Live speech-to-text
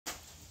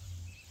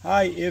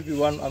Hi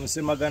everyone, I'm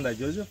Semaganda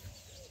Joseph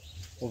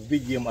of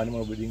BGM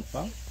Animal Breeding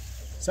Farm.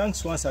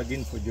 Thanks once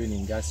again for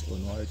joining us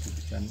on our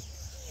YouTube channel.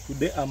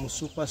 Today I'm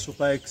super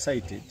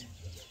excited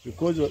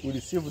because we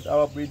received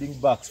our breeding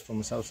box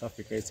from South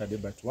Africa yesterday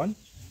but one.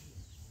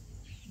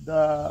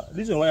 The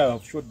reason why I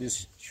have shot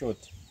this shot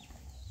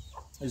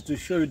is to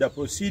show you the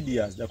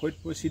procedures, the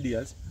correct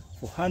procedures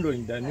for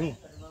handling the new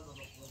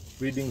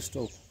breeding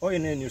stock or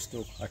any new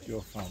stock at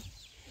your farm.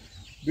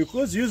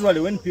 Because usually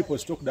when people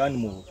stock the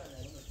animal,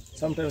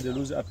 sometimes they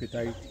lose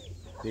appetite,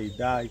 they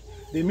die,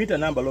 they meet a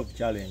number of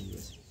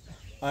challenges.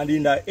 And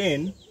in the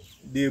end,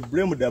 they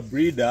blame the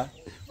breeder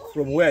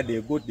from where they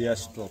got their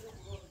stock.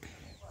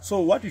 So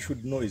what you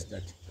should know is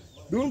that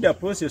during the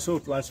process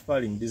of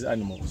transferring these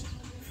animals,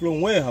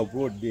 from where you have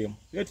brought them,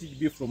 let it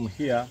be from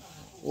here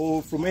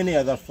or from any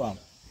other farm,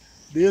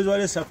 they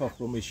usually suffer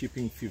from a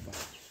shipping fever.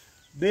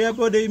 Their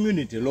body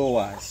immunity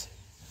lowers,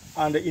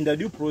 and in the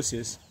due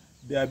process,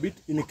 they are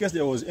in case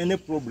there was any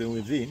problem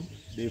within,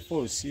 they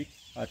fall sick,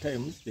 at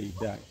times they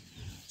die.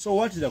 So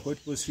what is the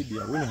correct procedure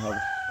when you have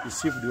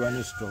received your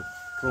new stock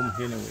from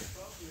anywhere?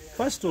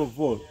 First of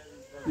all,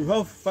 you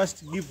have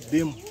first give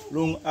them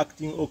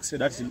long-acting oxy,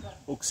 that is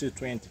oxy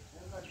 20.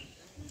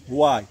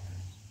 Why?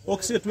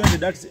 Oxy 20,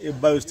 that is a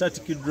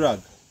biostatic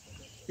drug.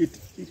 It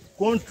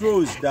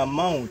controls the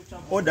amount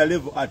or the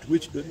level at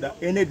which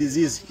any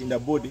disease in the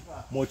body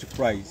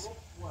multiplies.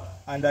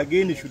 And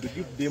again, you should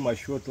give them a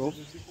shot of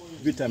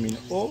vitamin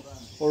O,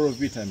 oral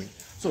vitamin.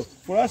 So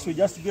for us, we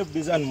just give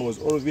these animals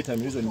oral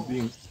vitamin, reason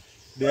being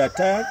they are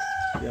tired,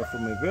 they are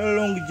from a very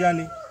long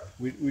journey.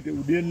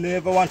 We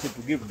never wanted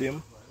to give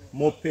them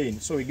more pain.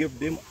 So we gave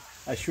them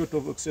a shot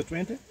of Oxy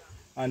 20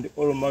 and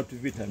oral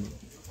multivitamin.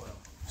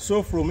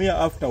 So from here,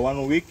 after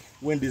 1 week,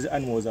 when these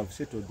animals have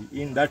settled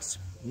in, that's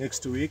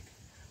next week,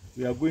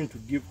 we are going to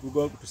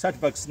start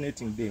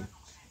vaccinating them.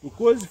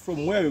 Because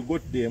from where we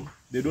got them,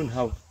 they don't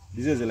have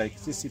diseases like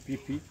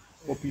CCPP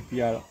or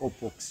PPR or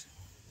pox.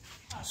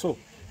 So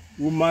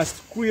we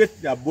must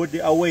create the body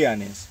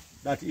awareness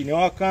that in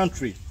our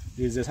country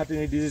there is a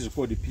certain disease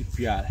called the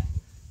PPR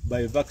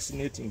by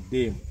vaccinating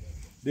them,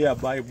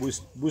 thereby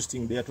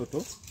boosting their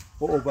total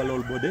or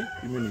overall body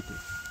immunity.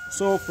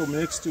 So from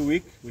next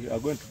week we are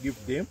going to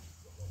give them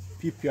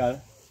PPR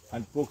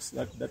and pox,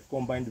 that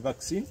combined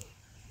vaccine.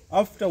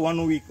 After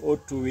 1 week or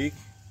 2 weeks,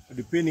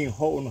 depending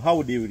on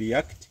how they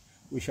react,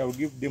 we shall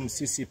give them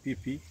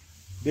CCPP,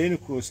 then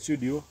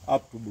Clostridium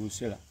up to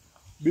Brucella.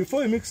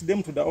 Before we mix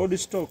them to the old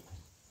stock,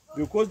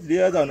 because the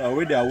others are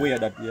already aware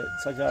that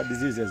such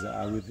diseases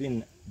are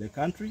within the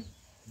country,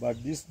 but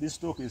this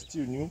stock is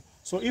still new.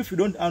 So if you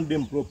don't handle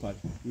them properly,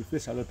 you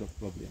face a lot of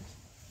problems.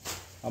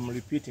 I'm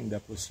repeating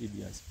the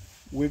procedures.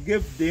 We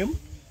gave them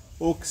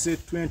Oxy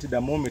 20 the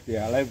moment they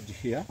arrived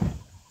here,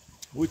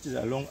 which is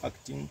a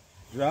long-acting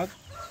drug.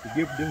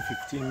 We gave them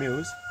 15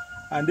 mils,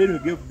 and then we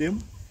gave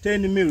them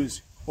 10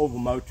 mils of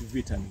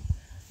multivitamin.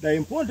 The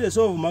importance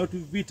of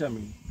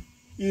multivitamin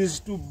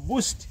is to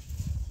boost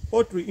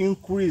or to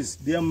increase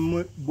their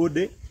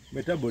body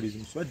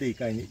metabolism so they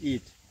can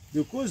eat.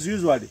 Because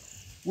usually,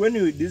 when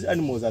these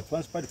animals are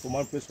transferred from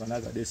one place to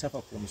another, they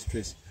suffer from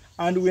stress.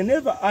 And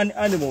whenever an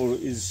animal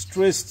is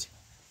stressed,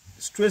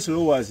 stress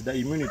lowers the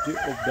immunity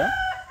of the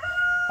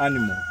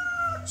animal.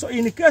 So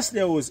in case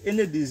there was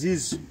any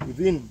disease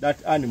within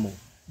that animal,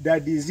 the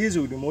disease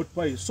will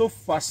multiply so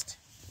fast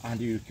and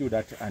you will kill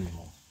that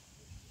animal.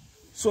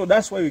 So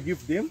that's why we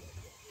give them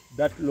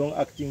that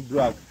long-acting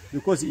drug,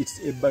 because it's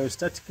a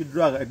biostatic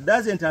drug. It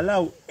doesn't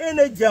allow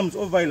any germs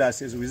or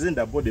viruses within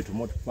the body to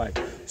multiply.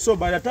 So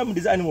by the time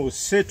these animals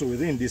settle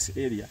within this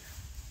area,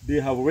 they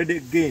have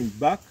already gained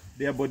back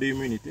their body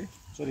immunity,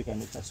 so they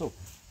can eat. So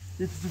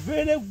it's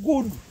very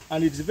good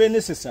and it's very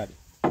necessary.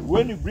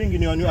 When you bring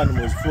in your new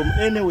animals from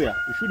anywhere,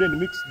 you shouldn't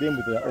mix them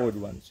with the old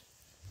ones.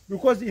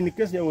 Because in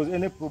case there was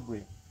any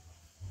problem,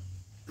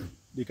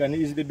 they can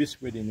easily be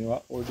spread in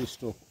your old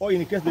stock. Or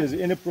in case there is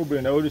any problem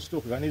in the old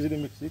stock, you can easily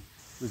mix it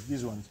with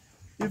these ones.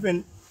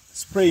 Even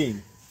spraying,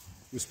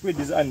 we spray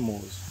these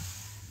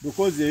animals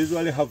because they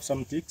usually have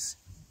some ticks.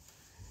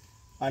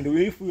 And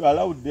if we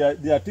allow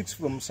their ticks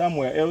from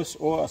somewhere else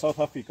or South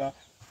Africa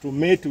to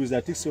mate with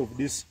the ticks of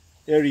this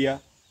area,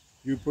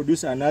 you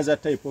produce another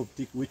type of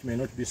tick which may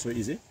not be so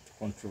easy to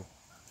control.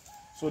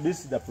 So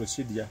this is the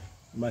procedure.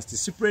 You must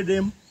spray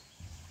them.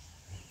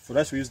 For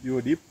us, we use the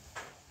ODIP.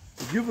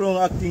 Give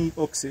long-acting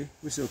oxy,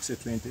 which is Oxy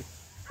 20.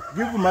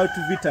 Give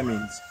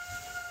multivitamins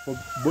for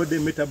body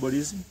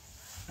metabolism,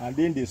 and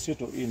then they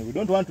settle in. We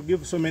don't want to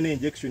give so many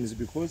injections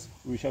because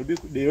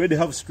they already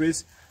have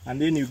stress,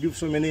 and then you give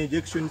so many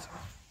injections,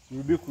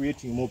 you'll be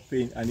creating more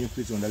pain and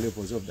increase on the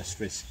levels of the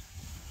stress.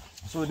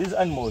 So these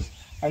animals,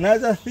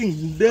 another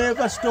thing,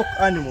 never stock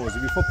animals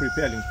before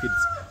preparing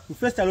feeds. We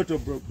faced a lot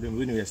of problems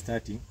when we were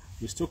starting.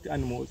 We stocked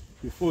animals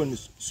before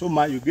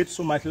you get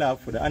so much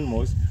love for the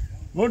animals,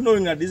 not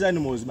knowing that these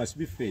animals must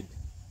be fed.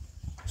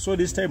 So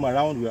this time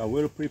around we are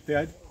well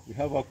prepared. We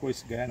have our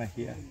Cross Guyana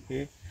here.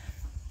 Okay?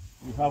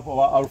 We have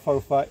our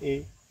alfalfa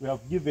A. We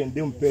have given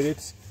them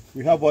pellets.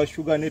 We have our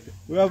sugar net.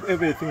 We have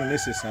everything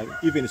necessary,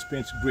 even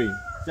spent grain.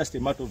 just a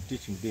matter of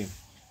teaching them.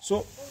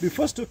 So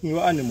before stocking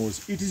your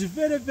animals, it is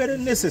very, very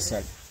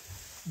necessary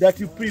that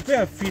you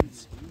prepare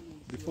feeds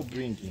before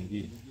bringing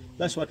in.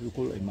 That's what we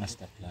call a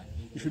master plan.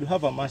 You should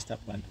have a master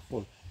plan to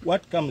follow.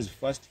 What comes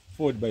first,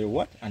 followed by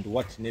what, and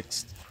what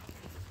next.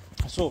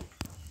 So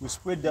we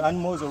spread the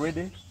animals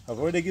already. I've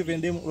already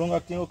given them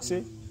long-acting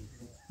oxy,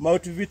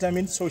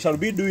 multivitamins. So we shall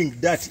be doing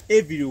that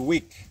every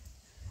week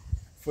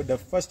for the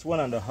first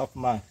 1.5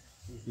 months.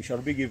 We shall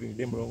be giving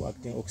them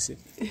long-acting oxy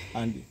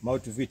and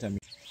multivitamin.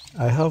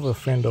 I have a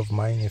friend of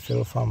mine, a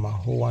fellow farmer,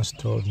 who once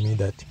told me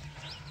that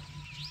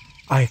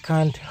I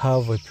can't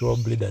have a pure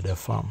breed at the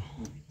farm.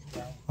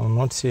 I'm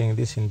not saying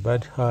this in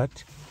bad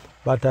heart,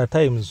 but at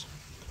times,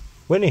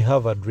 when you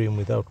have a dream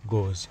without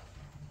goals,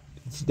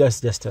 it's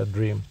just a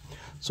dream.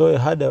 So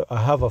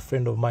I have a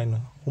friend of mine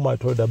whom I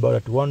told about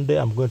that one day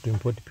I'm going to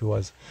import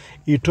pures.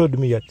 He told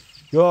me that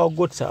your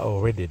goats are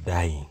already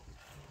dying.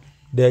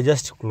 They're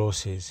just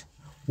closes.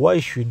 Why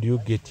should you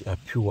get a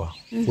pure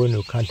when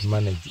you can't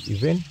manage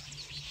even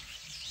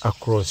a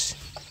cross?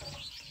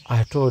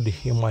 I told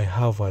him I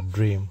have a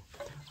dream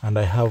and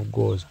I have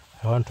goals.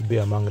 I want to be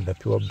among the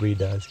pure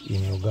breeders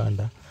in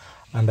Uganda,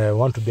 and I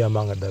want to be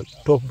among the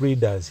top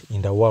breeders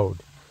in the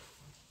world.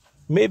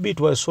 Maybe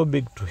it was so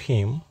big to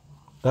him,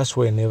 that's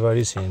why he never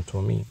listened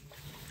to me.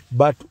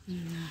 But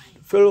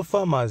fellow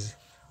farmers,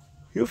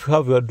 if you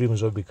have your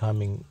dreams of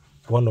becoming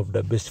one of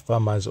the best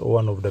farmers or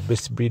one of the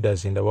best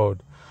breeders in the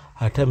world,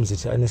 at times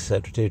it's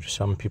unnecessary to tell it to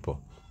some people.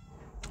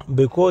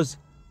 Because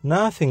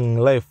nothing in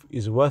life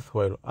is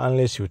worthwhile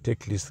unless you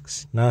take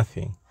risks.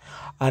 Nothing.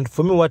 And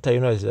for me, what I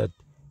know is that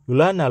you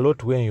learn a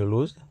lot when you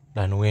lose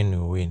than when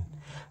you win.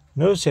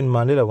 Nelson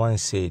Mandela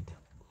once said,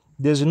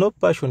 "There's no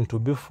passion to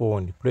be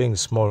found playing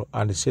small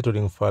and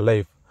settling for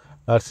life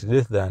that's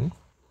less than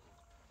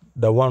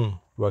the one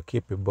you are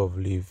capable of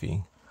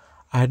living."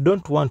 I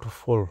don't want to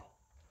fall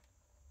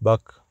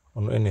back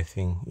on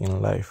anything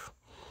in life.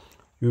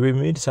 You will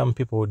meet some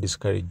people who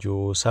discourage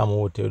you, some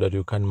who tell you that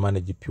you can't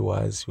manage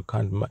pures, you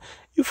can't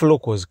if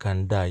locals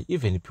can die,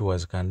 even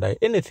pures can die.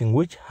 Anything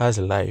which has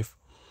life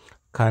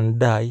can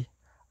die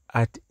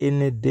at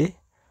any day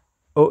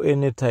or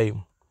any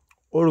time.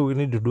 All we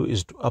need to do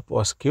is to up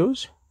our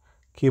skills,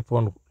 keep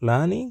on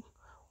learning.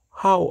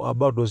 How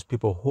about those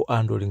people who are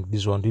handling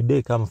this one? Did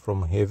they come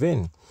from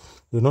heaven?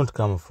 They don't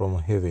come from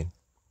heaven.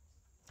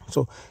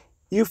 So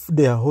if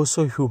they are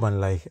also human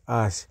like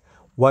us,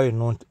 why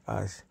not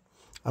us?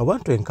 I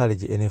want to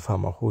encourage any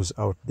farmer who's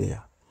out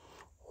there,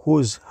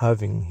 who's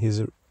having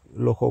his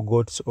local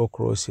goats or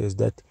crosses,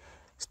 that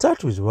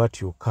start with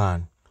what you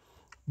can.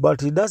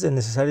 But it doesn't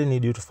necessarily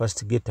need you to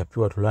first get a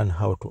pure to learn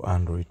how to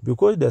handle it,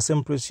 because the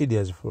same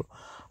procedures for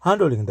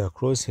handling the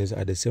crosses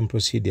are the same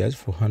procedures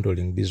for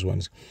handling these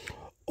ones.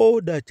 All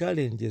the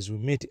challenges we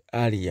met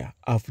earlier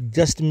have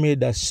just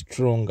made us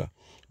stronger,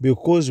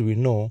 because we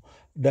know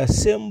the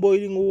same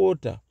boiling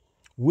water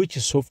which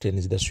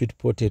softens the sweet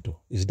potato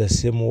is the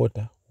same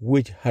water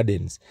which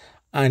hardens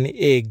an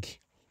egg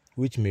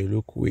which may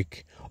look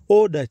weak.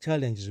 All the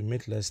challenges we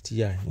met last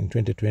year in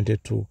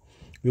 2022,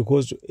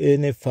 because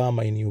any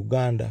farmer in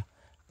Uganda,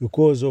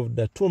 because of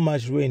the too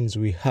much rains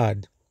we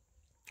had,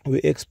 we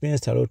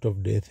experienced a lot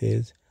of deaths,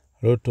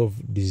 a lot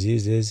of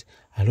diseases,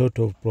 a lot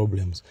of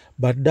problems.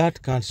 But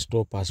that can't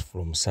stop us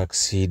from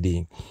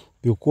succeeding,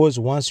 because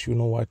once you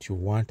know what you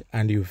want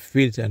and you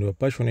feel it and you're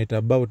passionate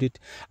about it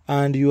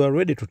and you are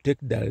ready to take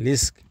the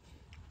risk,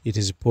 it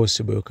is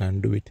possible. You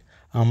can do it.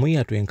 I'm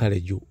here to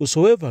encourage you.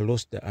 Whosoever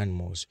lost the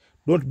animals,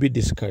 don't be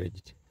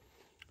discouraged.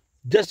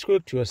 Just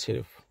correct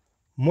yourself,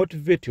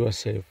 motivate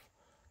yourself,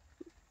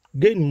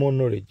 gain more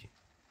knowledge,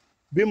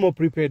 be more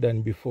prepared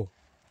than before.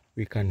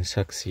 We can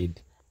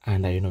succeed,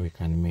 and I know we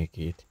can make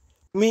it.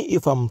 Me,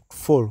 if I'm to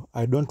fall,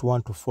 I don't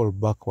want to fall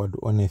backward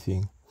or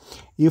anything.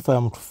 If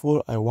I'm to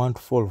fall, I want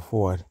to fall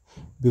forward,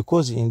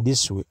 because in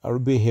this way, I'll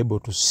be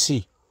able to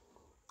see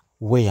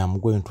where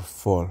I'm going to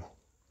fall.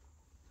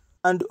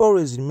 And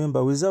always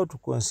remember, without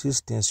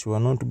consistency, you are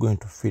not going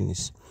to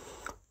finish.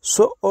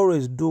 So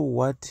always do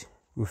what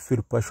you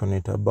feel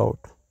passionate about.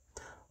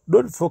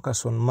 Don't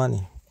focus on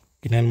money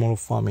in animal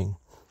farming.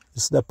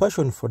 It's the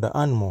passion for the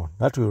animal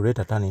that will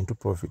later turn into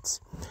profits.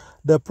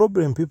 The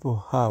problem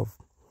people have,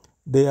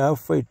 they are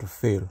afraid to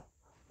fail.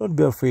 Don't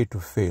be afraid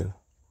to fail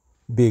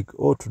big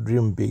or to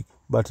dream big.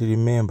 But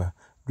remember,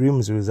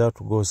 dreams without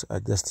goals are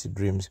just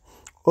dreams.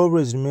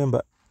 Always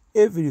remember,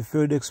 every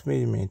failed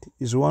experiment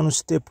is one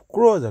step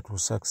closer to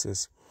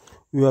success.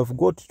 You have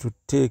got to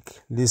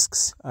take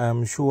risks. I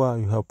am sure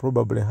you have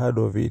probably heard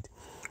of it.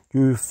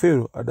 You will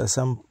fail at the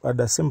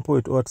same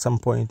point, or at some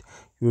point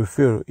you will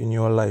fail in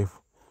your life.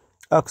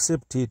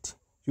 Accept it.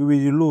 You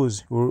will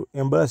lose. You will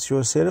embarrass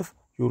yourself.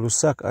 You will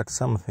suck at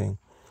something.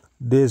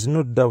 There's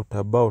no doubt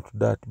about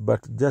that,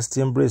 but just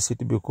embrace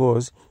it,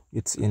 because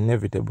it's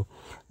inevitable.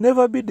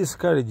 Never be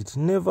discouraged.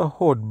 Never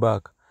hold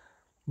back.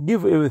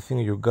 Give everything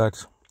you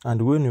got.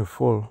 And when you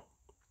fall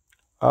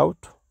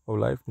out of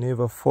life,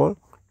 never fall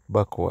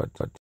backward.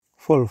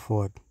 Fall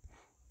forward.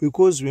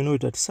 because we know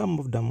that some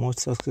of the most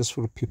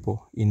successful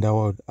people in the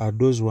world are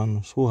those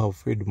ones who have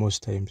failed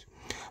most times.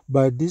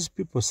 But these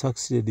people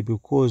succeeded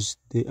because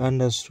they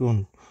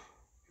understood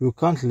you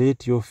can't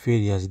let your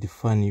failures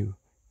define you.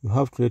 You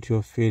have to let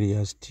your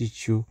failures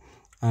teach you,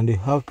 and you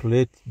have to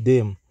let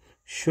them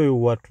show you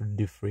what to do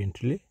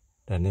differently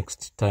the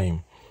next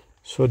time.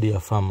 So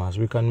dear farmers,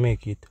 we can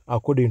make it.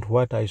 According to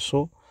what I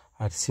saw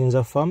at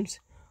Sinza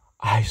Farms,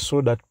 I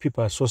saw that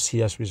people are so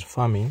serious with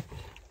farming,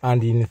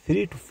 and in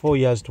 3 to 4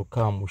 years to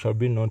come, we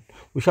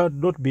shall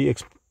not be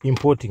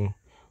importing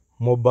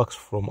more bucks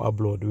from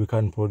abroad. We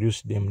can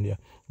produce them there.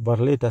 But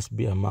let us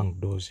be among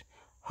those.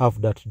 Have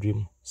that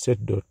dream. Set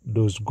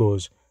those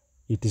goals.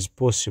 It is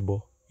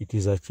possible. It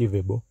is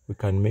achievable. We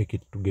can make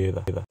it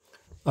together.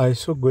 I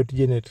saw great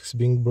genetics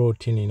being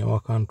brought in our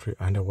country,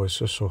 and I was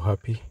so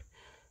happy.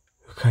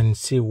 You can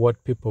see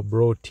what people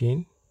brought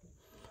in.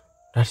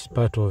 That's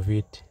part of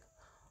it.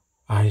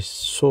 I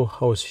saw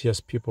how serious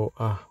people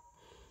are.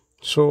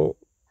 So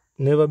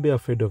never be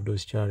afraid of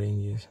those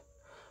challenges.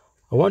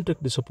 I want to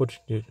take this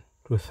opportunity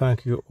to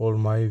thank you all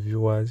my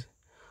viewers,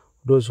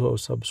 those who have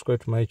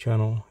subscribed to my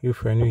channel.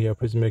 If you are new here,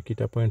 please make it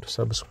a point to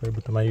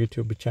subscribe to my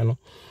YouTube channel.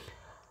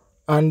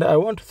 And I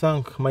want to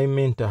thank my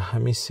mentor,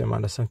 Miss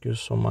Amanda. Thank you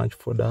so much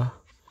for the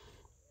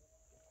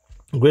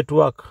great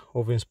work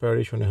of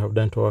inspiration you have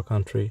done to our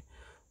country.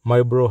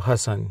 My bro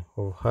Hassan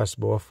of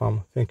Hasbawa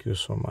Farm, thank you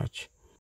so much.